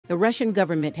The Russian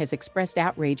government has expressed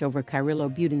outrage over Kyrylo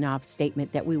Budanov's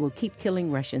statement that we will keep killing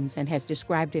Russians and has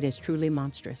described it as truly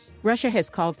monstrous. Russia has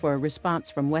called for a response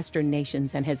from Western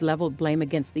nations and has leveled blame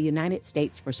against the United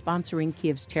States for sponsoring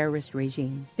Kyiv's terrorist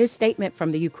regime. This statement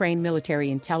from the Ukraine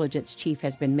military intelligence chief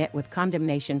has been met with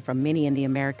condemnation from many in the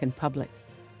American public,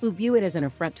 who view it as an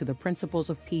affront to the principles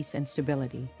of peace and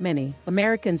stability. Many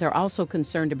Americans are also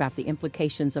concerned about the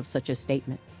implications of such a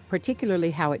statement,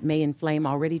 particularly how it may inflame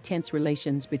already tense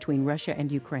relations between Russia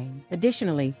and Ukraine.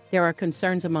 Additionally, there are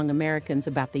concerns among Americans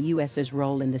about the U.S.'s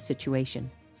role in the situation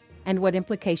and what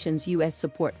implications U.S.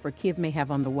 support for Kyiv may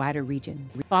have on the wider region.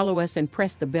 Follow us and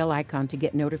press the bell icon to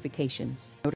get notifications.